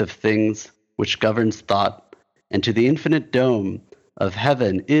strength of things which governs thought, and to the infinite dome of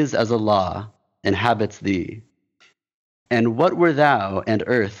heaven is as a law, inhabits thee. And what were thou, and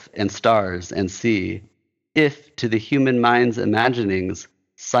earth, and stars, and sea, if to the human mind's imaginings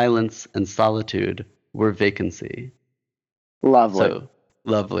silence and solitude were vacancy? Lovely. So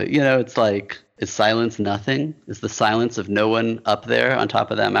lovely. It's like, is silence nothing? Is the silence of no one up there on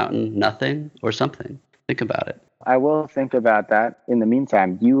top of that mountain nothing or something? Think about it. I will think about that. In the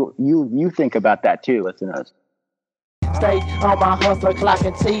meantime, you think about that too, listeners. Stay on my hustle,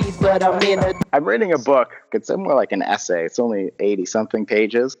 clocking T's, but I'm reading a book. It's more like an essay. It's only 80-something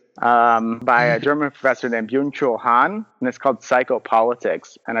pages by a German professor named Byung-Chul Han, and it's called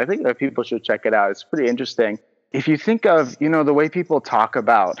Psychopolitics. And I think that people should check it out. It's pretty interesting. If you think of, the way people talk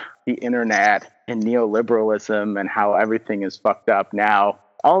about the internet and neoliberalism and how everything is fucked up now,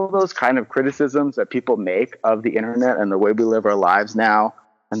 all of those kind of criticisms that people make of the internet and the way we live our lives now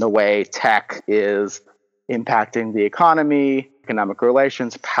and the way tech is impacting the economy, economic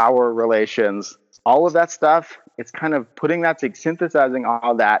relations, power relations, all of that stuff, it's kind of synthesizing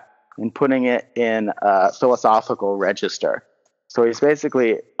all that and putting it in a philosophical register. So he's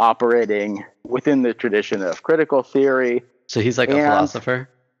basically operating within the tradition of critical theory. So he's like a philosopher?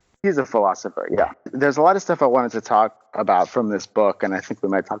 He's a philosopher, yeah. There's a lot of stuff I wanted to talk about from this book, and I think we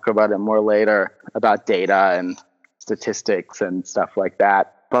might talk about it more later, about data and statistics and stuff like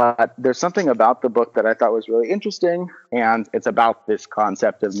that. But there's something about the book that I thought was really interesting, and it's about this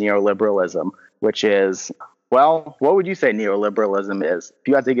concept of neoliberalism, which is, well, what would you say neoliberalism is? If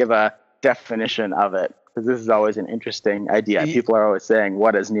you had to give a definition of it, because this is always an interesting idea. People are always saying,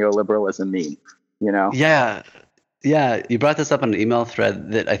 what does neoliberalism mean? Yeah. You brought this up on an email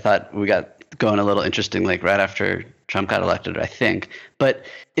thread that I thought we got going a little interesting, like right after Trump got elected, I think. But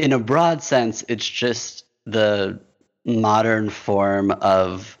in a broad sense, it's just the modern form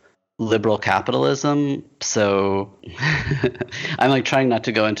of liberal capitalism. So I'm like trying not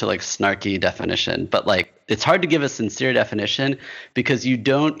to go into like snarky definition, but like it's hard to give a sincere definition because you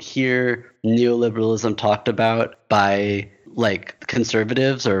don't hear neoliberalism talked about by like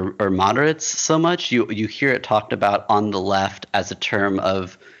conservatives or moderates so much. You hear it talked about on the left as a term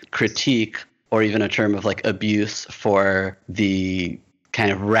of critique or even a term of like abuse for the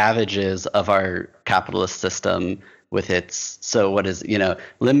kind of ravages of our capitalist system with its,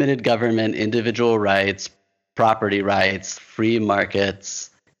 limited government, individual rights, property rights, free markets.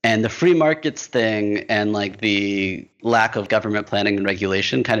 And the free markets thing and like the lack of government planning and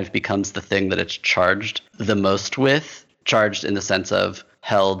regulation kind of becomes the thing that it's charged the most with, charged in the sense of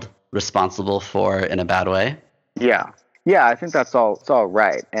held responsible for in a bad way. Yeah, I think it's all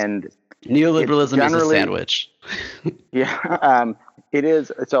right. And neoliberalism is a sandwich. Yeah, it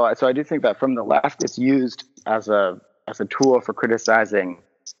is. So I do think that from the left, it's used as a tool for criticizing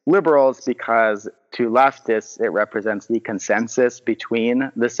liberals because to leftists, it represents the consensus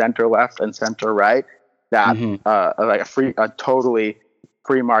between the center left and center right that like a totally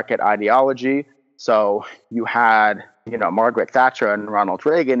free market ideology. So you had, Margaret Thatcher and Ronald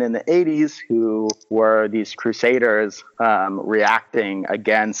Reagan in the 80s who were these crusaders reacting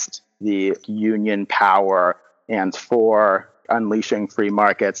against the union power and for unleashing free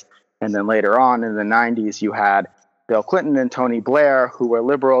markets. And then later on in the 90s, you had Bill Clinton and Tony Blair, who were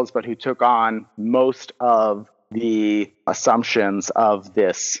liberals, but who took on most of the assumptions of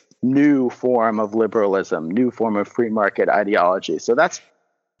this new form of liberalism, new form of free market ideology. So that's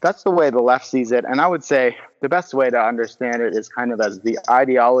the way the left sees it. And I would say the best way to understand it is kind of as the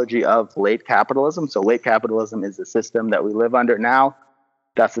ideology of late capitalism. So late capitalism is the system that we live under now.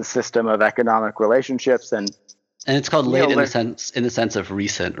 That's a system of economic relationships. And it's called late in the sense of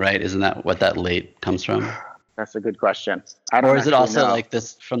recent, right? Isn't that what that late comes from? That's a good question. Or is it also like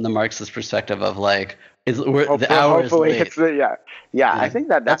this from the Marxist perspective of like, the hour is late? It's yeah. I think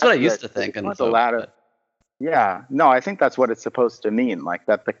that's what I used to think. And the latter. Yeah, no, I think that's what it's supposed to mean. Like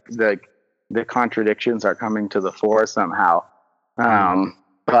that the contradictions are coming to the fore somehow.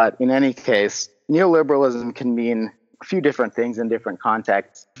 But in any case, neoliberalism can mean a few different things in different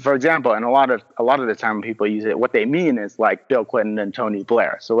contexts. For example, and a lot of the time when people use it, what they mean is like Bill Clinton and Tony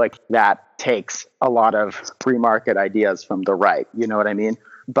Blair. So like that takes a lot of free market ideas from the right. You know what I mean?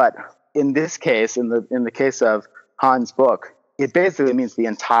 But in this case, in the case of Han's book, it basically means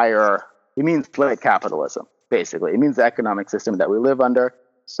it means late capitalism, basically. It means the economic system that we live under.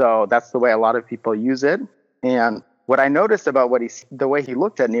 So that's the way a lot of people use it. And what I noticed about the way he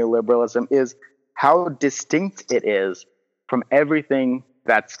looked at neoliberalism is how distinct it is from everything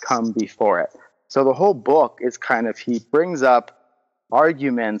that's come before it. So the whole book is he brings up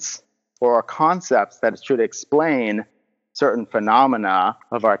arguments or concepts that should explain certain phenomena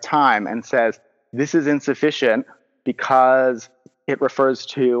of our time and says, this is insufficient because it refers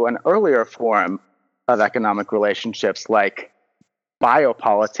to an earlier form of economic relationships like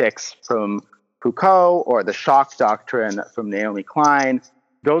biopolitics from Foucault or the shock doctrine from Naomi Klein.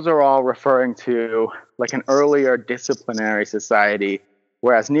 Those are all referring to like an earlier disciplinary society,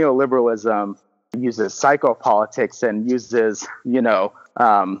 whereas neoliberalism uses psychopolitics and uses,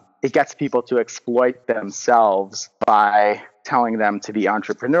 it gets people to exploit themselves by telling them to be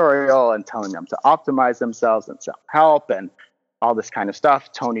entrepreneurial and telling them to optimize themselves and self-help and all this kind of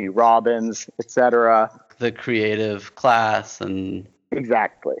stuff. Tony Robbins, etc. The creative class and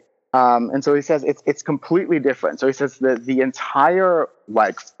exactly. And so he says it's completely different. So he says that the entire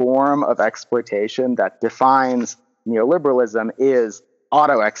form of exploitation that defines neoliberalism is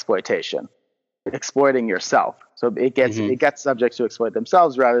auto-exploitation, exploiting yourself. So it gets subjects to exploit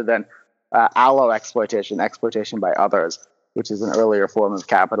themselves rather than allo-exploitation, exploitation by others, which is an earlier form of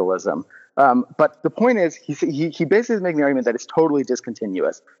capitalism. But the point is, he basically is making the argument that it's totally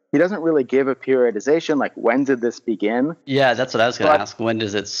discontinuous. He doesn't really give a periodization, like when did this begin? Yeah, that's what I was going to ask. When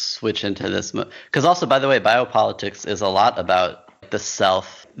does it switch into this? Because also, by the way, biopolitics is a lot about the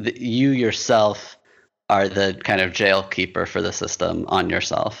self. You yourself are the kind of jail keeper for the system on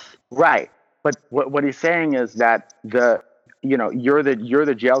yourself. Right. But what he's saying is that you're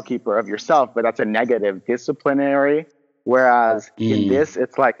the jail keeper of yourself, but that's a negative disciplinary. Whereas in this,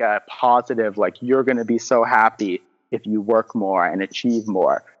 it's like a positive, like you're going to be so happy if you work more and achieve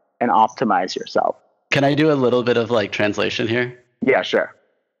more and optimize yourself. Can I do a little bit of translation here? Yeah, sure.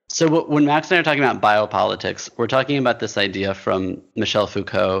 So when Max and I are talking about biopolitics, we're talking about this idea from Michel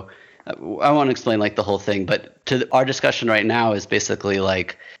Foucault. I won't explain the whole thing, but our discussion right now is basically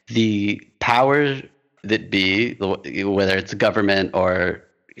the power that be, whether it's government or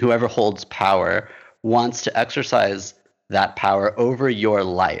whoever holds power, wants to exercise that power over your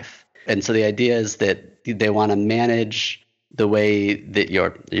life. And so the idea is that they want to manage the way that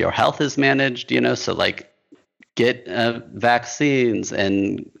your health is managed, so get vaccines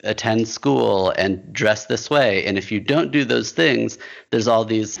and attend school and dress this way. And if you don't do those things, there's all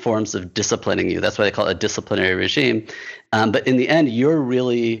these forms of disciplining you. That's why they call it a disciplinary regime. But in the end, you're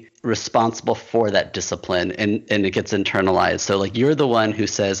really responsible for that discipline and it gets internalized. So you're the one who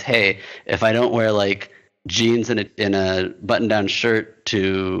says, hey, if I don't wear jeans and a button-down shirt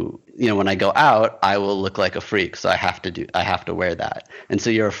to when I go out, I will look like a freak. So I have to wear that. And so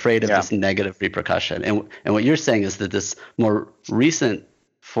you're afraid of this negative repercussion. And what you're saying is that this more recent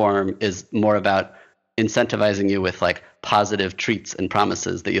form is more about incentivizing you with positive treats and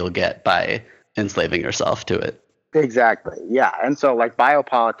promises that you'll get by enslaving yourself to it. Exactly. Yeah. And so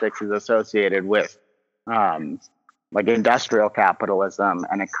biopolitics is associated with industrial capitalism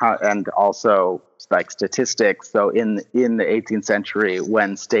and also statistics. So in the 18th century,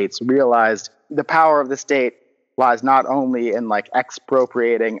 when states realized the power of the state lies not only in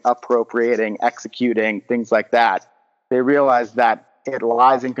expropriating, appropriating, executing, things like that, they realized that it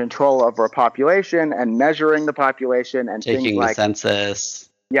lies in control over a population and measuring the population and taking things the census.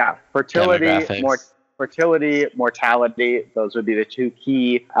 Yeah, fertility, mortality. Those would be the two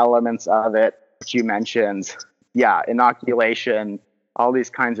key elements of it, which you mentioned. Yeah, inoculation, all these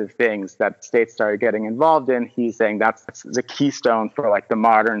kinds of things that states started getting involved in. He's saying that's the keystone for the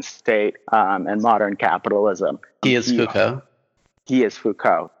modern state and modern capitalism. He is Foucault. He is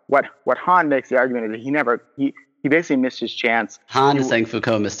Foucault. What Hahn makes the argument is that he basically missed his chance. Hahn is saying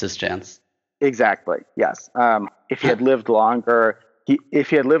Foucault missed his chance. Exactly. Yes. If he had lived longer.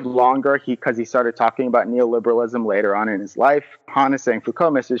 Because he started talking about neoliberalism later on in his life. Hahn is saying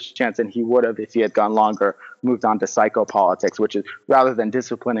Foucault missed his chance, and he would have, if he had gone longer, moved on to psychopolitics, which is rather than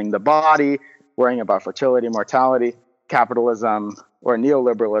disciplining the body, worrying about fertility, mortality, capitalism or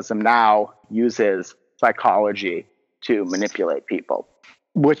neoliberalism now uses psychology to manipulate people,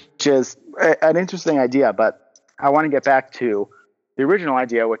 which is an interesting idea. But I want to get back to the original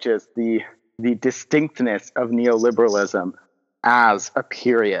idea, which is the distinctness of neoliberalism as a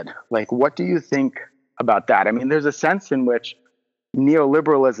period. What do you think about that? I mean, there's a sense in which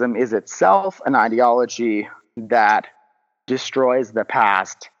neoliberalism is itself an ideology that destroys the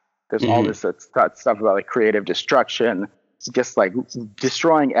past. There's all this stuff about creative destruction, just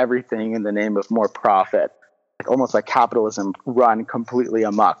destroying everything in the name of more profit, almost like capitalism run completely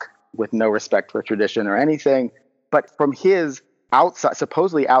amok with no respect for tradition or anything. But from his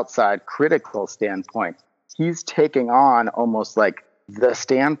supposedly outside critical standpoint, he's taking on almost the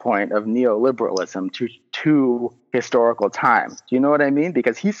standpoint of neoliberalism to historical time. Do you know what I mean?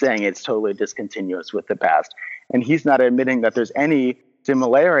 Because he's saying it's totally discontinuous with the past. And he's not admitting that there's any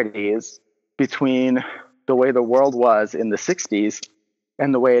similarities between the way the world was in the 60s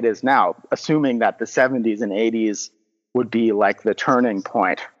and the way it is now, assuming that the 70s and 80s would be like the turning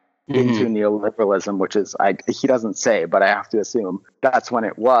point into neoliberalism, which is he doesn't say, but I have to assume that's when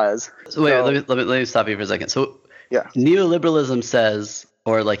it was. So wait, let me stop you for a second. So yeah, neoliberalism says,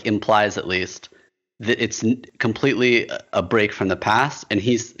 or like implies at least, that it's completely a break from the past, and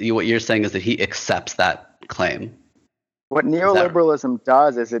what you're saying is that he accepts that claim. What neoliberalism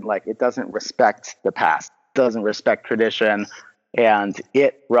does is it doesn't respect the past, doesn't respect tradition, and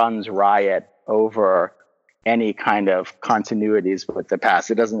it runs riot over any kind of continuities with the past.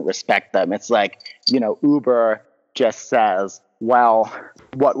 It doesn't respect them. It's like, Uber just says, well,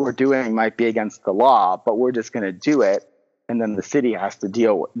 what we're doing might be against the law, but we're just going to do it. And then the city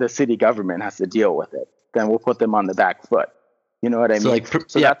government has to deal with it. Then we'll put them on the back foot. You know what I mean?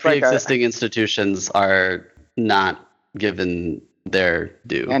 That's pre-existing institutions are not given their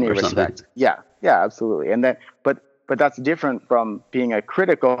due any or respect. Something. Yeah, absolutely. And then, but that's different from being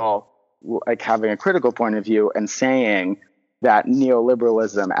having a critical point of view and saying that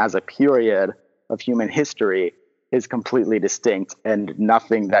neoliberalism as a period of human history is completely distinct and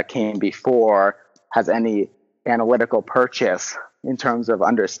nothing that came before has any analytical purchase in terms of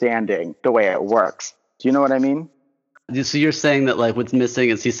understanding the way it works. Do you know what I mean? So you're saying that what's missing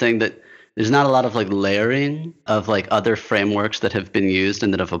is he's saying that there's not a lot of layering of other frameworks that have been used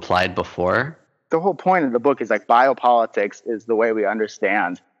and that have applied before. The whole point of the book is biopolitics is the way we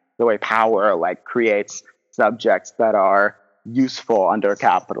understand the way power creates subjects that are useful under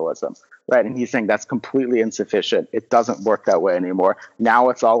capitalism, right? And he's saying that's completely insufficient. It doesn't work that way anymore. Now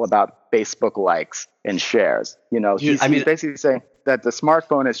it's all about Facebook likes and shares. He's basically saying that the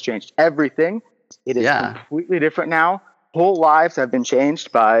smartphone has changed everything. It is completely different now. Whole lives have been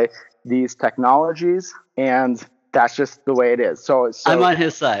changed by these technologies, and that's just the way it is. So I'm on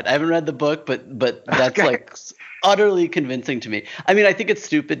his side. I haven't read the book, but that's utterly convincing to me. I mean, I think it's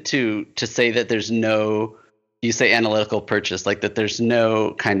stupid to say that there's no, you say analytical purchase, that there's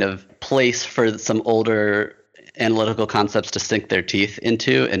no kind of place for some older analytical concepts to sink their teeth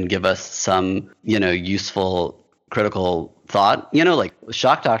into and give us some, useful critical thought.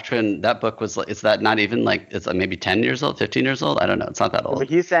 Shock Doctrine, that book was, is that not even it's maybe 10 years old, 15 years old? I don't know. It's not that old. But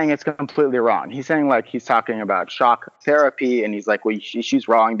he's saying it's completely wrong. He's saying he's talking about shock therapy, and he's like, well, she's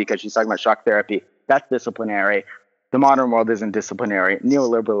wrong because she's talking about shock therapy. That's disciplinary. The modern world isn't disciplinary.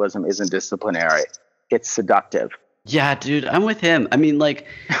 Neoliberalism isn't disciplinary. It's seductive. Yeah, dude, I'm with him. I mean,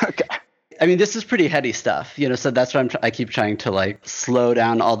 okay. I mean, this is pretty heady stuff, so that's why I keep trying to slow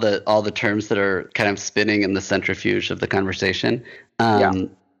down all the terms that are kind of spinning in the centrifuge of the conversation.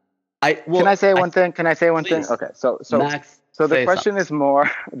 Can I say one thing? Okay, so Max, the question is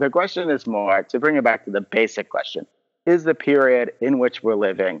more. The question is more to bring it back to the basic question: is the period in which we're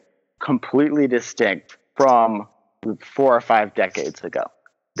living completely distinct from 4 or 5 decades ago?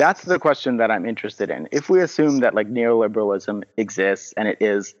 That's the question that I'm interested in. If we assume that neoliberalism exists and it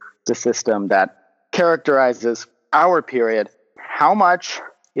is the system that characterizes our period, how much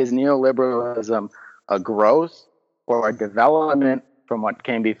is neoliberalism a growth or a development from what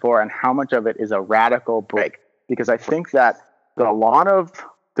came before, and how much of it is a radical break? Because I think that a lot of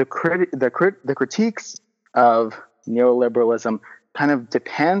the critiques of neoliberalism kind of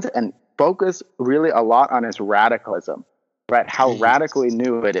depend and focus really a lot on its radicalism, right? How radically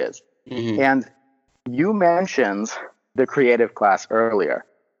new it is. Mm-hmm. And you mentioned the creative class earlier.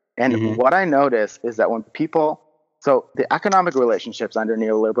 And what I notice is that when so the economic relationships under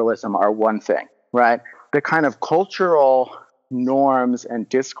neoliberalism are one thing, right? The kind of cultural norms and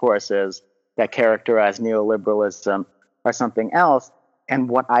discourses that characterize neoliberalism are something else. And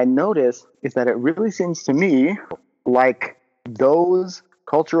what I notice is that it really seems to me like those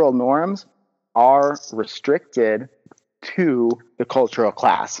cultural norms are restricted to the cultural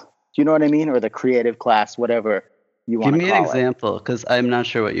class. Do you know what I mean? Or the creative class, whatever you want to call it. Give me an example, because I'm not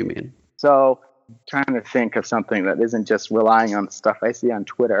sure what you mean. So I'm trying to think of something that isn't just relying on stuff I see on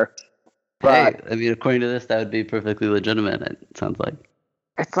Twitter. But I mean, according to this, that would be perfectly legitimate, it sounds like.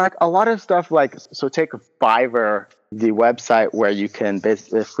 It's a lot of stuff so take Fiverr, the website where you can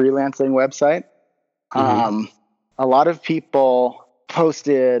basically, the freelancing website. A lot of people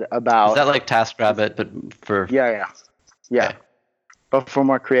posted about... Is that like TaskRabbit, but for... Yeah. Okay. But for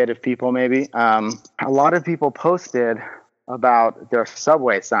more creative people, maybe. A lot of people posted about their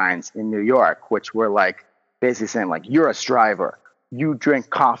subway signs in New York, which were basically saying you're a striver. You drink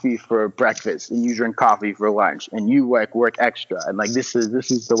coffee for breakfast and you drink coffee for lunch and you work extra. And this is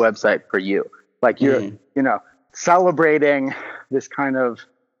the website for you. You're, celebrating this kind of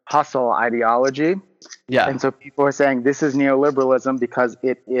hustle ideology. Yeah. And so people are saying this is neoliberalism because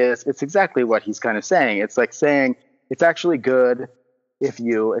it's exactly what he's kind of saying. It's saying it's actually good if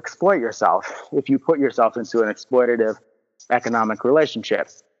you exploit yourself, if you put yourself into an exploitative economic relationship.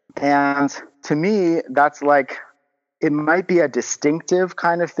 And to me, that's like, it might be a distinctive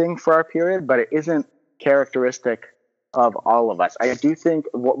kind of thing for our period, but it isn't characteristic of all of us. I do think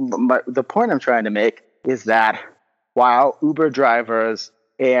the point I'm trying to make is that while Uber drivers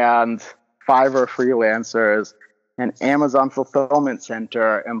and Fiverr freelancers and Amazon fulfillment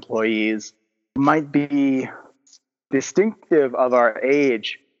center employees might be distinctive of our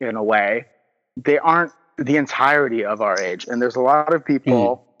age in a way, they aren't the entirety of our age. And there's a lot of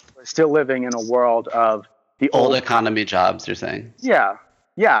people still living in a world of the old economy jobs, you're saying? Yeah.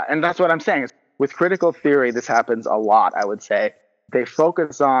 Yeah. And that's what I'm saying. With critical theory, this happens a lot, I would say. They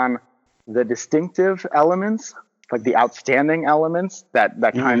focus on the distinctive elements, like the outstanding elements that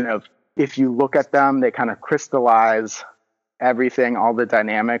kind of, if you look at them, they kind of crystallize everything, all the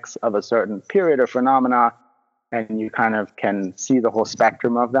dynamics of a certain period or phenomena, and you kind of can see the whole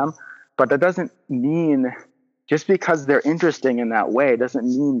spectrum of them. But that doesn't mean, just because they're interesting in that way, doesn't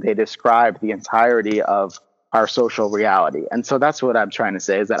mean they describe the entirety of our social reality. And so that's what I'm trying to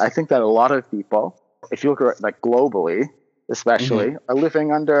say, is that I think that a lot of people, if you look at like globally, especially, are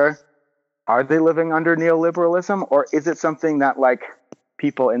they living under neoliberalism, or is it something that like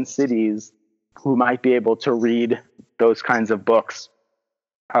people in cities who might be able to read those kinds of books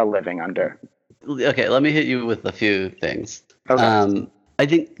are living under? Okay, let me hit you with a few things. Okay. I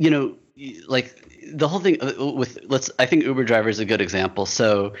think, like the whole thing I think Uber driver is a good example.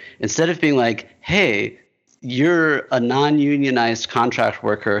 So instead of being like, hey, you're a non-unionized contract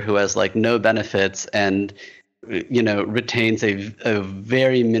worker who has like no benefits and retains a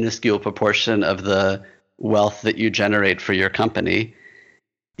very minuscule proportion of the wealth that you generate for your company,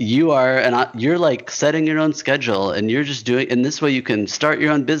 you're like setting your own schedule, and you're just doing, and this way you can start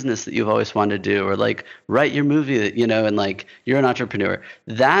your own business that you've always wanted to do, or like write your movie that, and like you're an entrepreneur.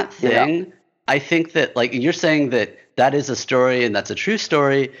 That thing, I think that like you're saying that is a story and that's a true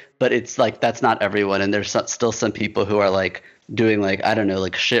story, but it's like that's not everyone, and there's still some people who are like doing like, I don't know,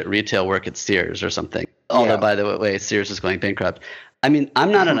 like shit retail work at Sears or something. Although by the way, Sears is going bankrupt. I mean,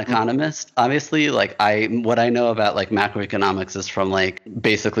 I'm not an economist, obviously. Like what I know about like macroeconomics is from like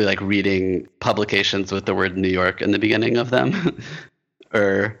basically like reading publications with the word New York in the beginning of them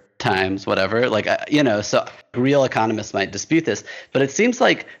or Times, whatever. Like, so real economists might dispute this, but it seems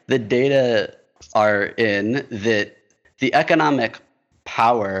like the data are in that the economic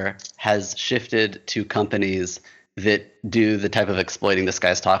power has shifted to companies that do the type of exploiting this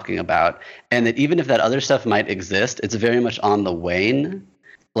guy's talking about, and that even if that other stuff might exist, it's very much on the wane,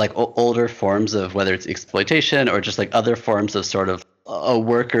 like older forms of whether it's exploitation or just like other forms of sort of a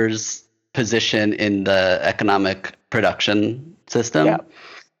worker's position in the economic production system.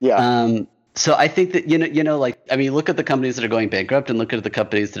 So I think that, like, I mean, look at the companies that are going bankrupt and look at the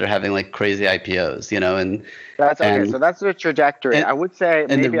companies that are having like crazy IPOs, and that's okay. So that's the trajectory. And, I would say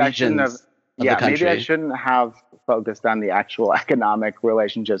maybe I shouldn't have. Maybe I shouldn't have focused on the actual economic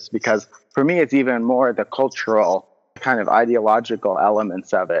relationships, because for me, it's even more the cultural kind of ideological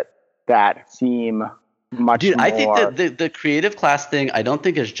elements of it that seem much more. I think that the creative class thing, I don't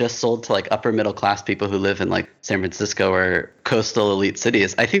think is just sold to like upper middle class people who live in like San Francisco or coastal elite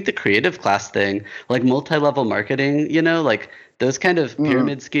cities. I think the creative class thing, like multi-level marketing, like those kind of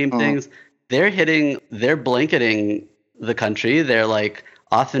pyramid scheme things, they're blanketing the country. They're like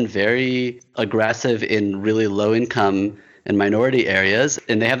often very aggressive in really low income and minority areas,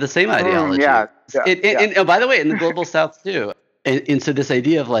 and they have the same ideology. And by the way, in the global South too. And so this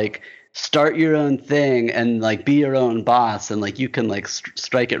idea of like start your own thing and like be your own boss, and like you can like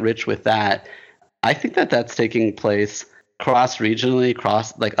strike it rich with that. I think that that's taking place cross-regionally,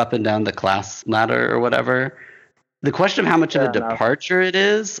 like up and down the class ladder or whatever. The question of how much of a departure it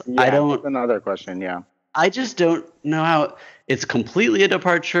is, that's another question. I just don't know how it's completely a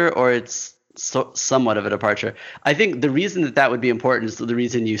departure or it's somewhat of a departure. I think the reason that would be important is the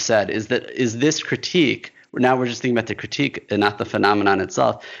reason you said, is this critique, now we're just thinking about the critique and not the phenomenon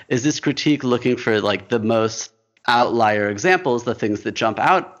itself, is this critique looking for like the most outlier examples, the things that jump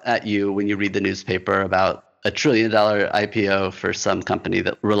out at you when you read the newspaper about $1 trillion IPO for some company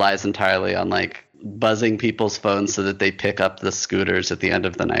that relies entirely on like buzzing people's phones so that they pick up the scooters at the end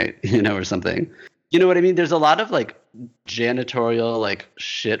of the night, or something. You know what I mean? There's a lot of like janitorial like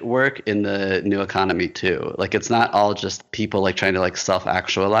shit work in the new economy too. Like it's not all just people like trying to like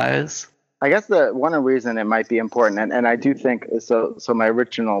self-actualize. I guess the one reason it might be important, and I do think so my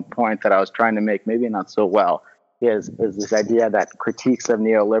original point that I was trying to make, maybe not so well, is this idea that critiques of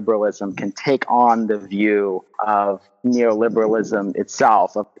neoliberalism can take on the view of neoliberalism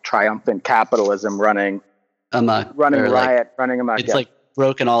itself, of triumphant capitalism running amok. running riot, running amok. It's like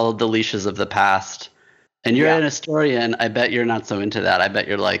broken all of the leashes of the past. And you're an historian. I bet you're not so into that. I bet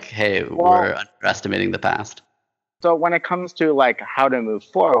you're like, hey, we're underestimating the past. So when it comes to like how to move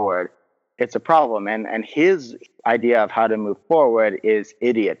forward, it's a problem. And his idea of how to move forward is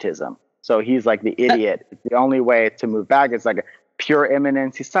idiotism. So he's like the idiot. The only way to move back is like a pure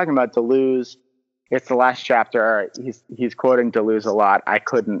immanence. He's talking about Deleuze. It's the last chapter. He's quoting Deleuze a lot. I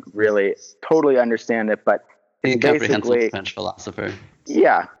couldn't really totally understand it, but incomprehensible French philosopher.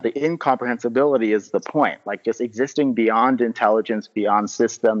 Yeah, the incomprehensibility is the point. Like just existing beyond intelligence, beyond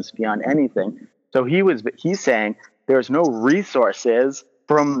systems, beyond anything. So he's saying there's no resources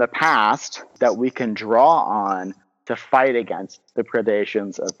from the past that we can draw on to fight against the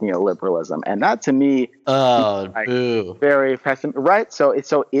predations of neoliberalism. And that to me very pessimistic, right? So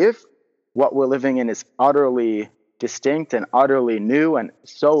if what we're living in is utterly distinct and utterly new and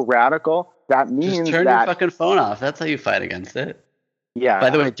so radical, that means just turn your fucking phone off. That's how you fight against it. Yeah. By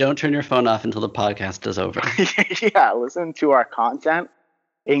the way, don't turn your phone off until the podcast is over. Yeah, listen to our content,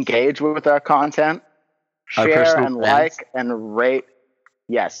 engage with our content, share and like and rate.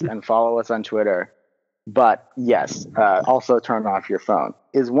 Yes, and follow us on Twitter. But yes, also turn off your phone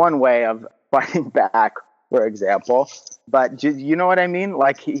is one way of fighting back, for example. But you know what I mean?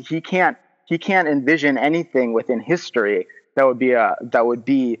 Like he can't envision anything within history that would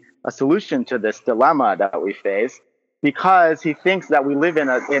be a solution to this dilemma that we face, because he thinks that we live in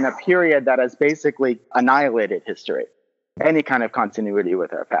a period that has basically annihilated history, any kind of continuity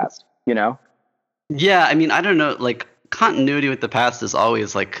with our past. Yeah, I mean, I don't know, like continuity with the past is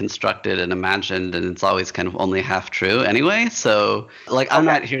always like constructed and imagined, and it's always kind of only half true anyway. So like, I'm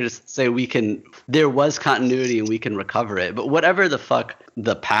not here to say there was continuity and we can recover it, but whatever the fuck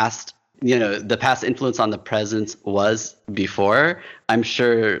the past, the past influence on the present was before, I'm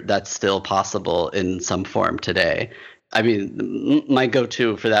sure that's still possible in some form today. I mean, my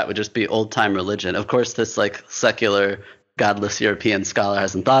go-to for that would just be old-time religion. Of course, this like secular, godless European scholar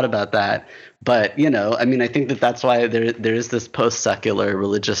hasn't thought about that. But, I mean, I think that's why there is this post-secular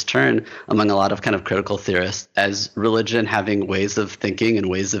religious turn among a lot of kind of critical theorists, as religion having ways of thinking and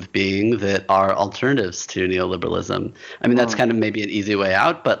ways of being that are alternatives to neoliberalism. I mean, that's kind of maybe an easy way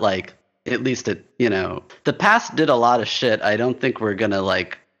out, but like, at least the past did a lot of shit. I don't think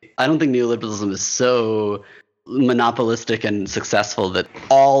neoliberalism is so monopolistic and successful that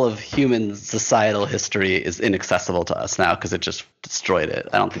all of human societal history is inaccessible to us now because it just destroyed it.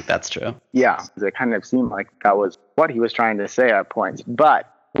 I don't think that's true. Yeah, it kind of seemed like that was what he was trying to say at points,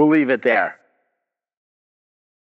 but we'll leave it there.